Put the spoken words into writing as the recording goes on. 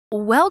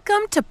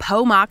Welcome to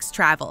Pomox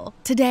Travel.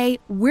 Today,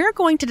 we're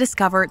going to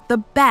discover the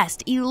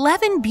best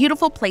 11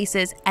 beautiful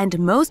places and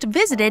most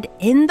visited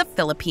in the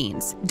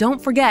Philippines.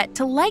 Don't forget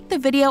to like the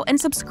video and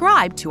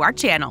subscribe to our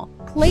channel.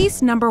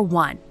 Place number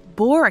 1,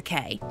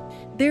 Boracay.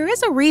 There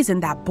is a reason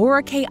that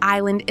Boracay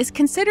Island is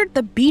considered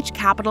the beach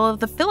capital of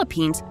the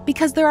Philippines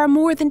because there are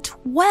more than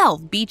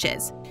 12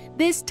 beaches.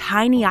 This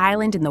tiny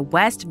island in the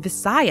West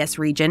Visayas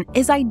region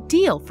is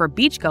ideal for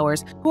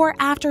beachgoers who are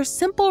after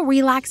simple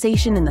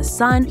relaxation in the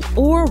sun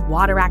or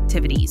water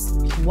activities.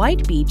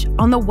 White Beach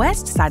on the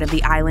west side of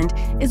the island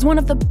is one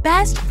of the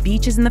best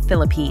beaches in the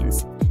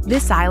Philippines.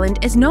 This island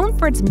is known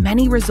for its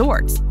many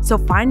resorts, so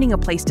finding a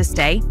place to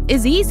stay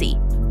is easy.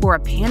 For a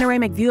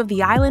panoramic view of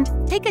the island,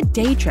 take a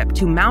day trip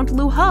to Mount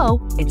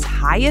Luho, its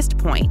highest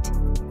point.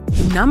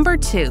 Number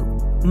 2.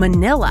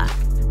 Manila.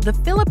 The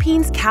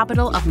Philippines'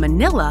 capital of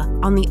Manila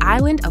on the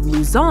island of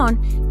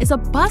Luzon is a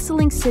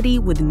bustling city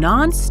with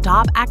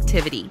non-stop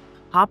activity.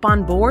 Hop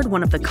on board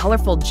one of the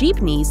colorful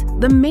jeepneys,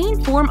 the main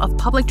form of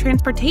public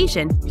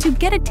transportation, to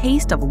get a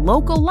taste of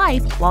local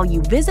life while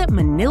you visit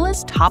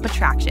Manila's top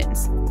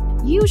attractions.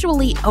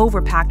 Usually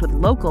overpacked with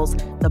locals,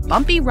 the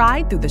bumpy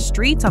ride through the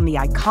streets on the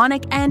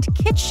iconic and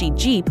kitschy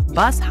Jeep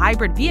bus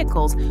hybrid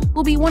vehicles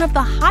will be one of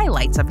the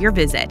highlights of your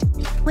visit.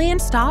 Plan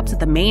stops at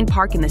the main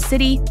park in the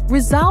city,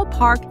 Rizal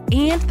Park,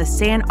 and the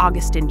San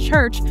Agustin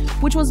Church,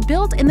 which was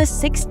built in the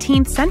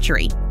 16th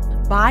century.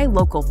 Buy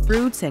local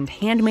fruits and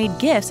handmade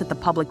gifts at the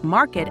public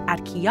market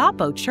at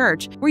Quiapo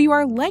Church, where you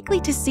are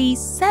likely to see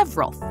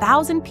several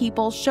thousand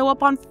people show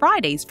up on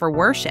Fridays for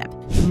worship.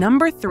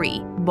 Number 3.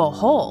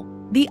 Bohol.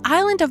 The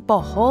island of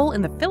Bohol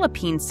in the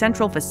Philippines'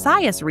 Central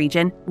Visayas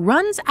region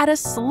runs at a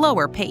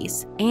slower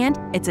pace, and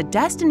it's a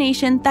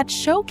destination that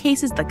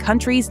showcases the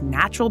country's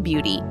natural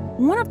beauty.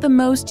 One of the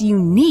most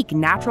unique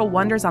natural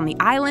wonders on the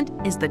island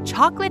is the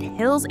Chocolate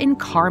Hills in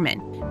Carmen.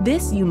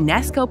 This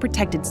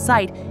UNESCO-protected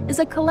site is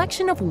a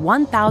collection of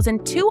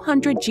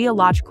 1,200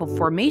 geological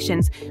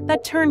formations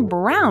that turn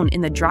brown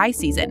in the dry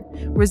season,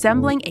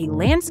 resembling a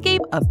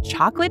landscape of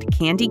chocolate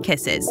candy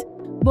kisses.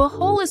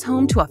 Bohol is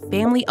home to a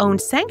family-owned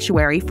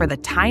sanctuary for the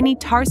tiny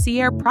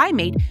tarsier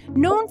primate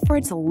known for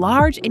its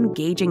large,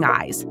 engaging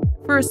eyes.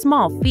 For a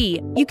small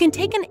fee, you can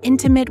take an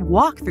intimate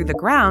walk through the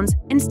grounds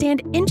and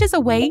stand inches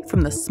away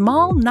from the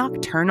small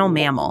nocturnal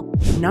mammal.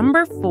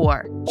 Number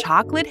 4.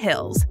 Chocolate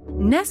Hills.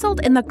 Nestled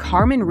in the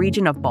Carmen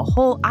region of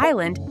Bohol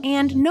Island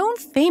and known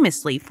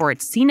famously for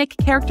its scenic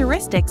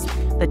characteristics,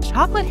 the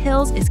Chocolate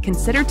Hills is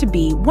considered to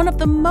be one of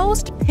the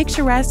most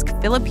picturesque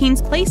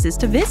Philippines places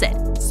to visit.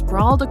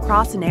 Sprawled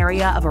across an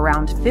area of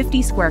around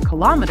 50 square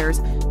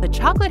kilometers, the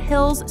Chocolate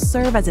Hills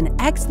serve as an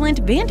excellent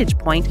vantage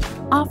point,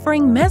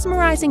 offering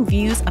mesmerizing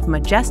views of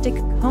majestic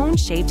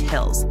cone-shaped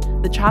hills.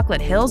 The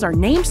Chocolate Hills are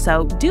named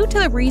so due to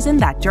the reason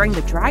that during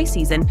the dry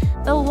season,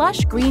 the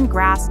lush green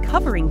grass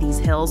covering these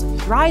hills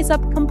dries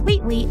up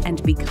completely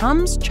and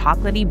becomes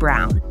chocolatey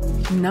brown.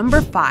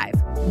 Number 5.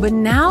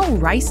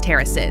 Banao Rice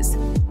Terraces.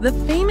 The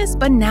famous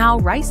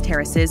Banao Rice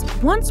Terraces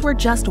once were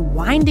just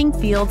winding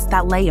fields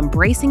that lay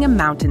embracing a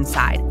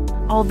mountainside.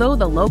 Although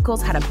the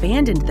locals had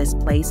abandoned this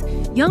place,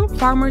 young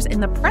farmers in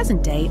the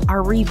present day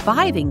are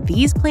reviving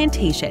these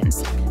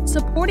plantations.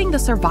 Supporting the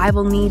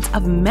survival needs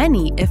of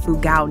many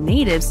Ifugao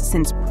natives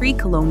since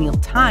pre-colonial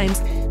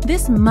times,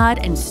 this mud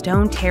and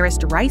stone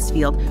terraced rice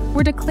field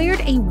were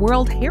declared a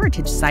World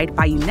Heritage Site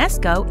by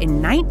UNESCO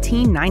in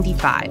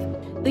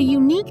 1995. The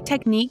unique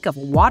technique of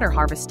water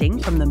harvesting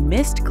from the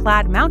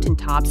mist-clad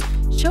mountaintops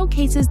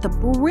showcases the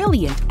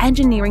brilliant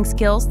engineering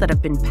skills that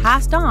have been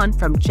passed on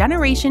from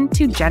generation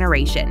to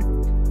generation.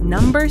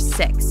 Number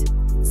 6.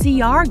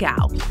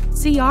 Siargao.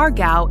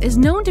 Siargao is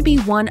known to be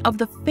one of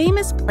the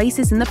famous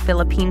places in the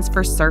Philippines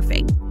for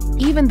surfing.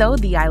 Even though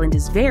the island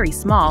is very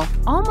small,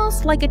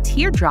 almost like a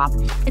teardrop,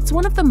 it's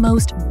one of the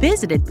most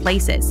visited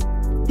places.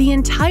 The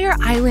entire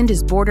island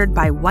is bordered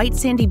by white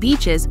sandy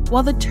beaches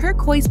while the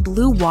turquoise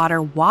blue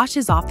water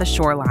washes off the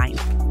shoreline.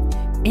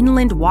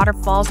 Inland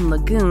waterfalls and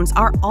lagoons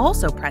are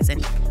also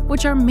present,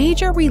 which are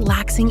major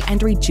relaxing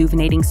and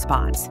rejuvenating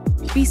spots.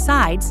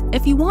 Besides,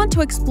 if you want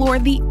to explore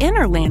the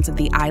inner lands of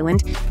the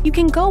island, you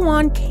can go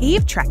on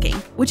cave trekking,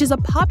 which is a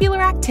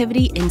popular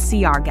activity in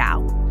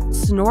Siargao.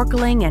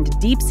 Snorkeling and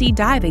deep-sea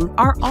diving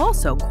are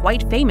also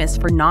quite famous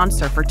for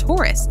non-surfer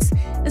tourists,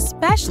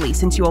 especially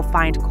since you will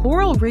find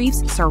coral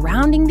reefs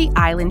surrounding the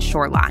island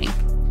shoreline.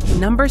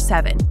 Number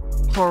 7.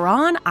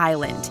 Coron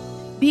Island.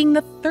 Being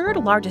the third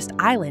largest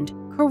island,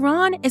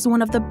 Coron is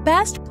one of the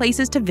best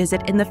places to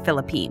visit in the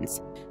Philippines.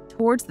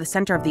 Towards the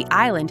center of the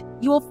island,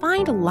 you will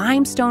find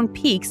limestone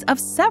peaks of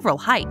several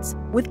heights,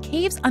 with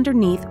caves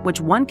underneath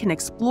which one can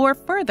explore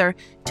further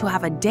to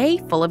have a day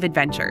full of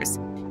adventures.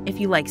 If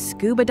you like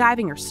scuba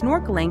diving or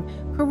snorkeling,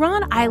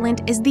 Coron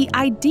Island is the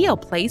ideal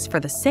place for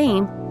the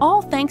same,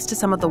 all thanks to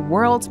some of the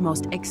world's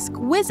most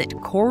exquisite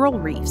coral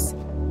reefs.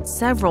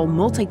 Several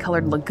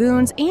multicolored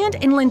lagoons and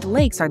inland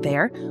lakes are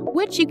there,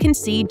 which you can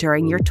see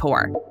during your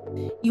tour.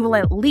 You will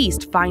at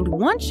least find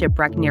one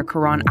shipwreck near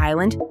Coron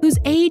Island whose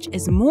age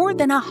is more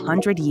than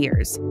 100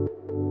 years.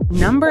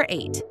 Number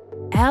 8.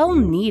 El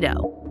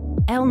Nido.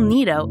 El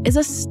Nido is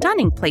a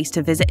stunning place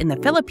to visit in the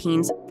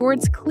Philippines for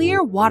its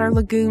clear water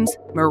lagoons,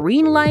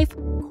 marine life,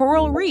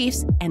 coral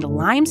reefs, and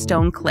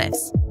limestone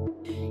cliffs.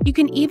 You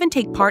can even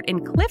take part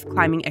in cliff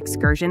climbing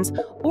excursions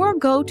or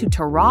go to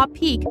Tara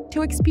Peak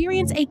to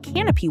experience a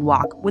canopy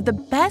walk with the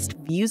best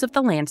views of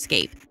the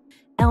landscape.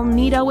 El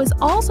Nido is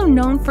also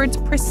known for its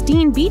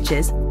pristine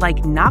beaches like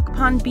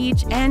Nakpon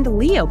Beach and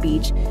Leo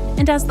Beach,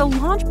 and as the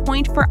launch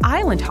point for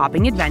island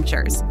hopping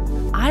adventures.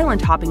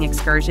 Island hopping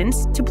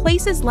excursions to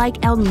places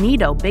like El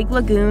Nido Big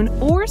Lagoon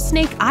or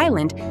Snake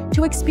Island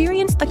to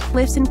experience the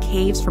cliffs and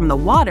caves from the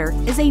water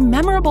is a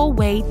memorable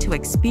way to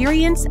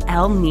experience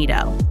El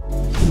Nido.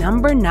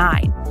 Number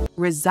 9.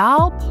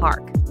 Rizal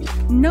Park.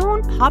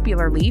 Known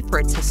popularly for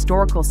its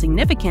historical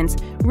significance,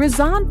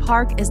 Rizal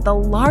Park is the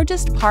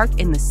largest park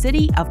in the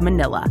city of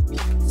Manila.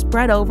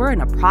 Spread over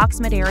an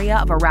approximate area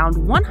of around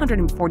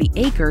 140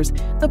 acres,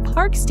 the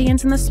park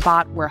stands in the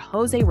spot where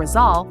Jose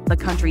Rizal, the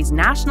country's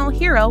national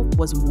hero,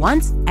 was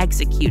once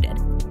executed.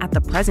 At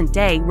the present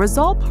day,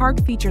 Rizal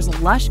Park features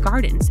lush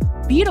gardens,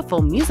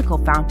 beautiful musical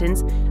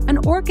fountains, an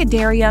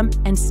orchidarium,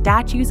 and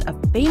statues of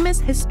famous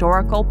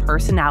historical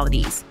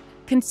personalities.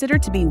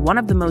 Considered to be one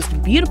of the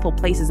most beautiful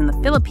places in the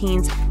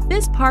Philippines,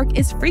 this park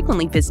is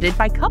frequently visited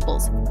by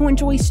couples who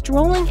enjoy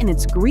strolling in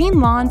its green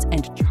lawns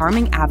and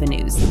charming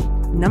avenues.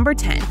 Number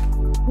 10.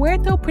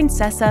 Puerto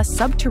Princesa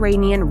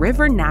Subterranean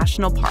River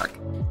National Park,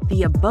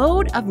 the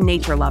abode of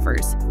nature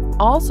lovers.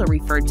 Also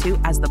referred to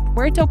as the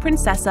Puerto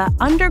Princesa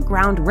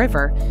Underground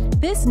River,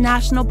 this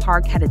national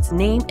park had its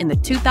name in the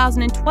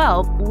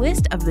 2012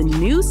 list of the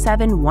new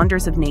 7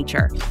 Wonders of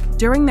Nature.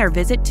 During their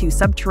visit to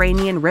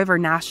Subterranean River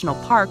National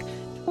Park,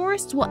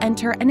 tourists will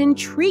enter an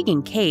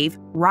intriguing cave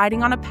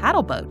riding on a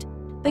paddle boat.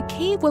 The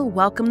cave will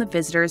welcome the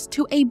visitors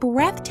to a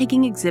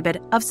breathtaking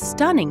exhibit of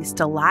stunning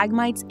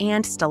stalagmites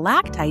and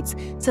stalactites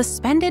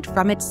suspended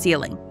from its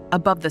ceiling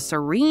above the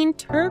serene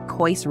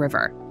turquoise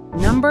river.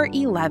 Number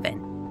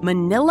 11.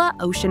 Manila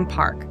Ocean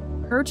Park.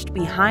 Perched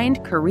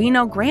behind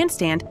Carino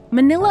Grandstand,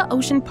 Manila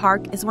Ocean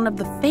Park is one of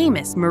the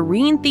famous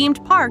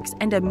marine-themed parks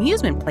and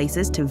amusement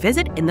places to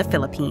visit in the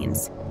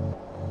Philippines.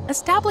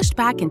 Established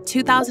back in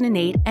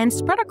 2008 and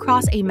spread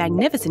across a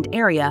magnificent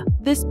area,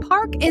 this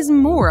park is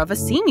more of a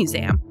sea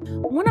museum.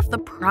 One of the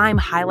prime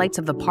highlights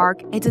of the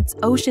park is its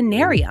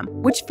oceanarium,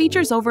 which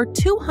features over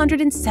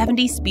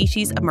 270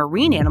 species of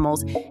marine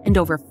animals and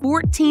over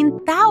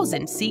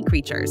 14,000 sea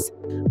creatures.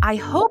 I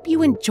hope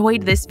you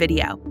enjoyed this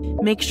video.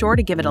 Make sure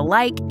to give it a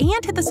like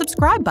and hit the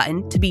subscribe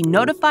button to be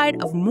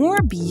notified of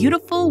more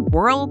beautiful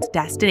world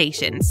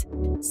destinations.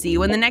 See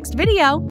you in the next video!